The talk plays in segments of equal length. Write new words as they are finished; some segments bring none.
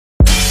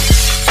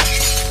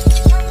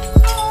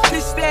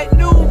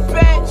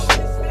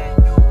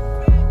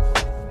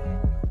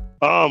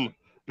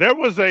There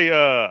was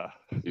a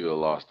You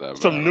lost that.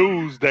 some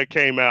news that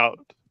came out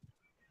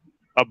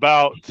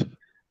about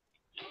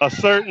a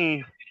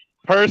certain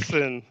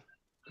person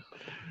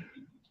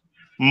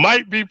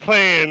might be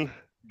playing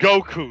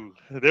Goku.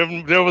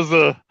 There was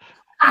a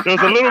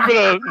little bit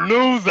of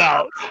news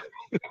out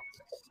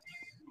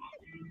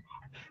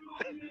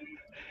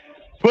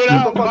put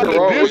out by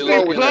the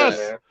Disney Plus,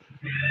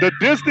 the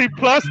Disney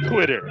Plus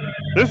Twitter.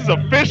 This is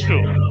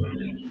official.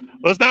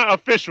 Well, it's not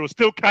official. It's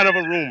still kind of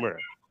a rumor.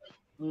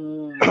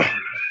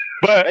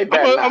 But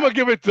I'm gonna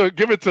give it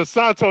to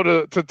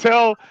Santo to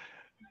tell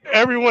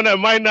everyone that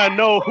might not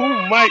know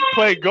who might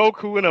play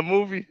Goku in a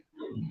movie.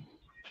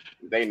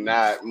 They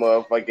not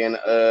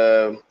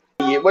motherfucking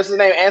what's his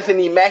name?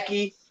 Anthony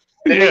Mackie.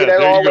 The Yeah,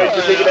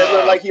 nigga that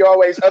look like he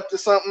always up to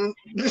something.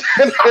 The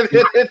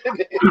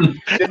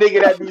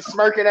nigga that be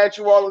smirking at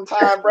you all the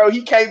time, bro.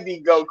 He can't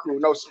be Goku.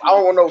 No, I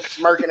don't want no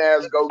smirking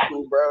ass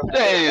Goku, bro. They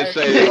didn't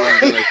say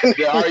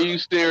that. Are you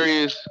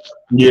serious?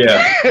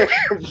 Yeah.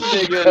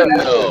 Nigga,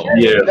 no.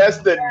 Yeah. That's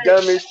the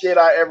dumbest shit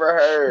I ever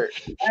heard.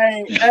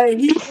 Hey,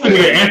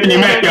 Anthony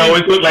Mackie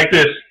always look like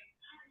this.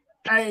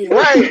 Hey,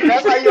 right,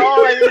 that's how you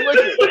always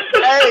looking.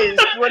 Hey,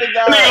 swear to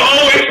God. Nigga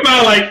always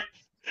smile like.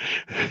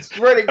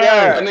 Swear to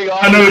God.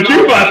 I know what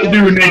you about to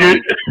do,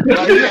 nigga.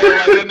 Like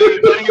that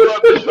nigga know you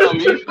up to something.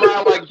 He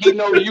smile like he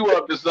know you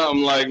up to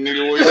something. Like,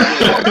 nigga, where you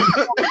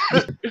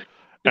going?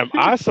 Am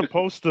I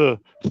supposed to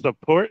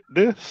support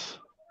this?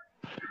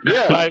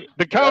 Yeah. Like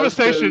the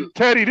conversation,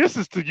 Teddy. This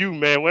is to you,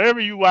 man. Whenever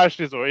you watch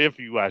this, or if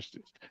you watch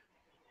this,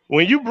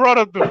 when you brought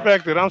up the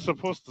fact that I'm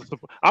supposed to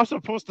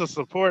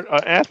support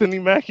Anthony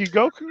Mackie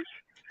Goku.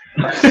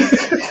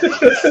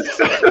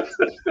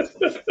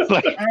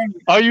 Like,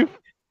 are you?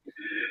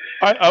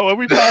 Are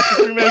we past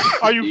the 3 minutes?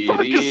 Are you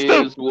fucking stupid?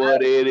 It is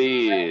what it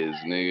is,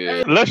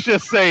 nigga. Let's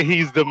just say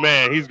he's the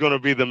man. He's gonna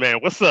be the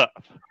man. What's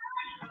up?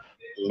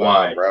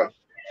 Why, bro?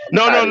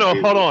 No.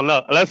 Hold on.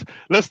 Look,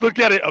 let's look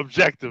at it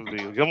objectively.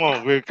 Come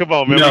on, man.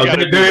 No,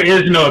 there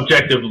is no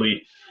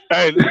objectively.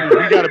 Hey, we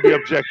gotta be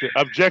objective.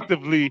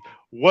 Objectively,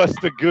 what's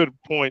the good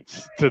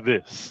points to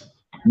this?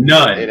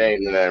 None. It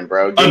ain't none,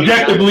 bro.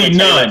 Objectively,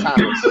 none.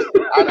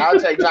 I'll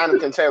take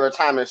Jonathan Taylor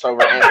Thomas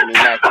over Anthony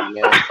Mackie,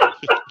 man.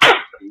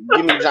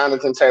 Give me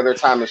Jonathan Taylor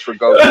Thomas for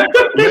Goku.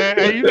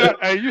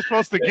 Man, you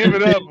supposed to give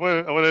it up when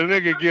a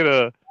nigga get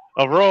a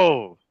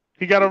role.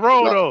 He got a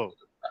role though.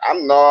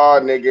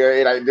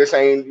 Nigga. This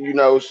ain't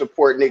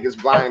support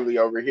niggas blindly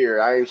over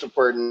here. I ain't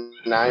supporting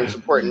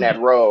that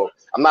role.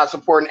 I'm not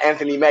supporting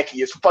Anthony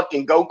Mackie. It's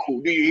fucking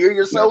Goku. Do you hear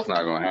yourself? That's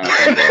not gonna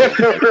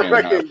happen,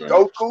 bro. Fucking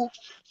Goku.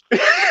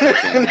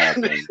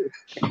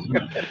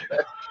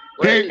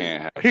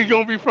 He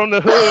gonna be from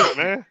the hood,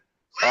 man.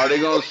 Are they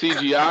gonna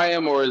CGI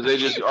him, or are they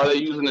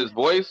using his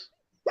voice?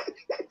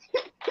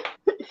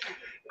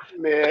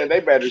 Man, they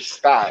better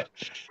stop.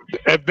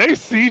 If they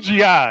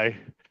CGI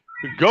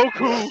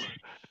Goku,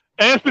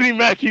 Anthony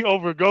Mackie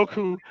over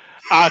Goku,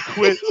 I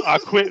quit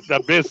the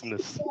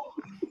business.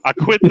 I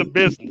quit the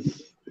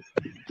business.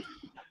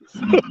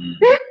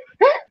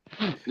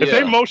 If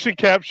they motion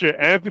capture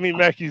Anthony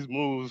Mackie's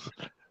moves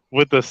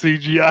with the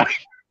CGI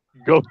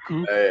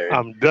Goku,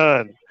 I'm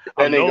done.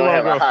 I'm no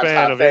longer a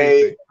fan of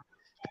anything.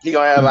 He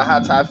gonna have a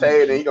hot top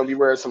fade and he gonna be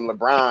wearing some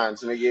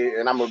LeBrons, nigga,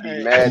 and I'm gonna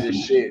be mad as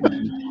shit.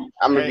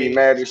 I'm gonna be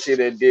mad as shit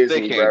at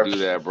Disney, they can't do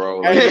that,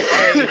 bro.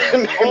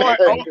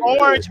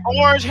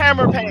 Orange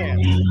hammer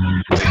pants.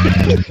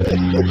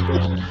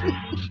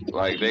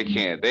 Like they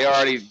can't. They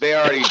already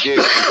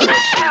did some fuck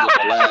shit with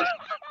the last.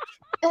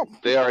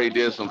 They already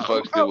did some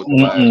fuck shit with the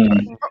last.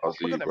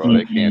 Bro,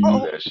 they can't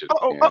do that shit.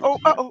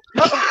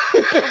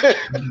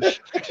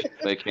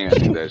 They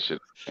can't do that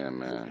shit,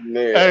 man.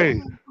 Hey,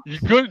 you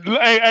good?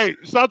 Hey,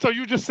 Santo,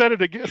 you just said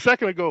it a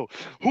second ago.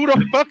 Who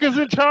the fuck is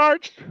in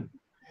charge?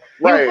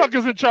 Who the fuck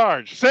is in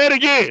charge? Say it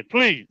again,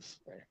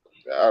 please.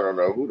 I don't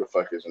know who the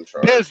fuck is in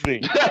charge.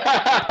 Disney.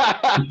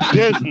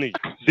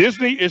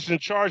 Disney is in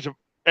charge of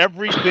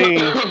everything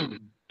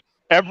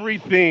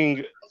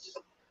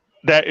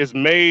that is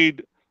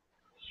made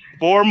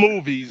for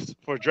movies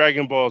for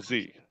Dragon Ball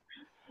Z.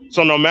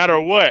 So no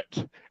matter what,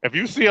 if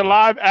you see a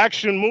live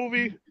action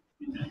movie,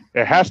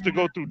 it has to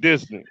go through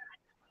Disney.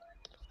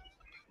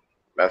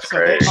 That's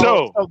crazy.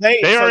 So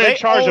they are in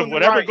charge of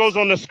whatever goes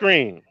on the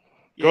screen.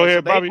 Go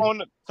ahead, Bobby.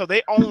 So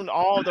they own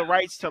all the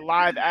rights to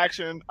live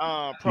action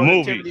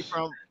productivity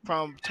from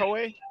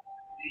Toei?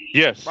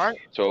 Yes. Right?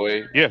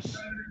 Toei? Yes.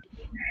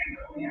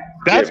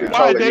 That's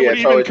why they would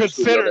even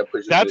consider.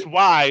 That's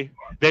why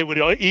they would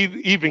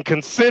even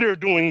consider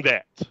doing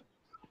that.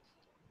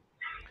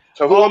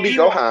 So who gonna be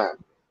Gohan?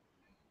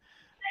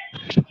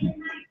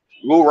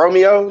 Lil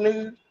Romeo,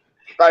 nigga?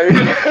 Like,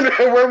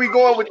 where are we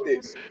going with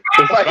this?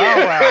 Like, Bow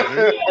Wow.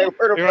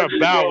 You're a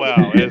Bow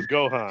Wow as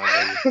Gohan.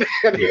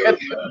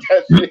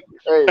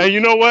 And you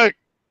know what?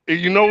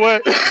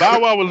 Bow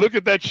Wow would look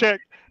at that check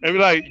and be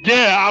like,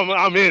 "Yeah,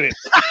 I'm in it."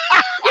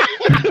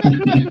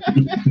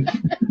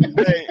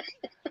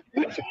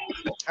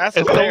 That's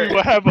and so we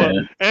will have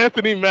a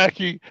Anthony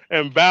Mackie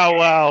and Bow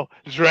Wow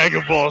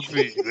Dragon Ball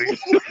Z.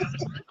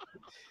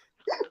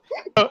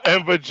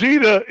 And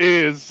Vegeta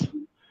is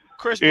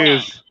Chris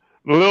Brown.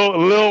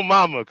 Lil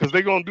Mama, because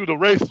they're gonna do the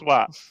race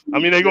swap. I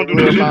mean, they're gonna do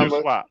the Lil gender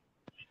Mama. swap.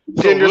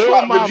 Gender Lil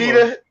swap Mama,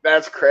 Vegeta?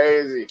 That's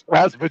crazy.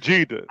 That's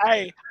Vegeta.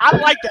 Hey, I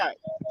like that.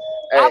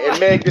 Hey, and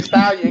Meg Thee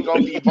Stallion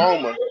gonna be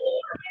Boma.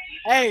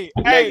 Hey,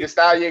 Meg Thee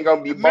Stallion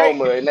gonna be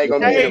Boma, and they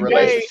gonna be in a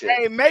relationship.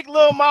 Hey, make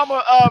Lil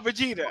Mama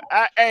Vegeta.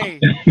 Hey,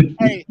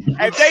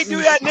 if they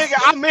do that, nigga,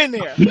 I'm in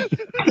there.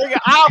 Nigga,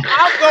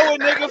 I'm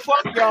going, nigga.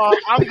 Fuck y'all.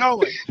 I'm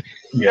going.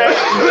 Yeah.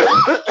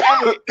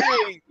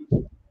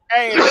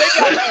 Hey,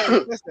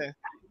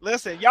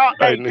 listen, y'all.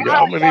 Hey, nigga,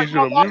 I'm gonna need you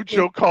to mute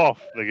your cough,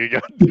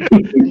 nigga.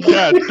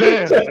 God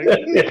damn,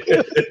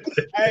 nigga.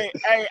 Hey,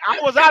 I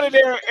was out of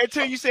there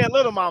until you said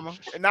Little Mama,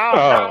 and now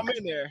I'm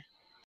in there.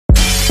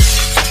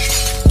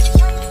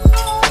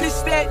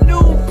 This that new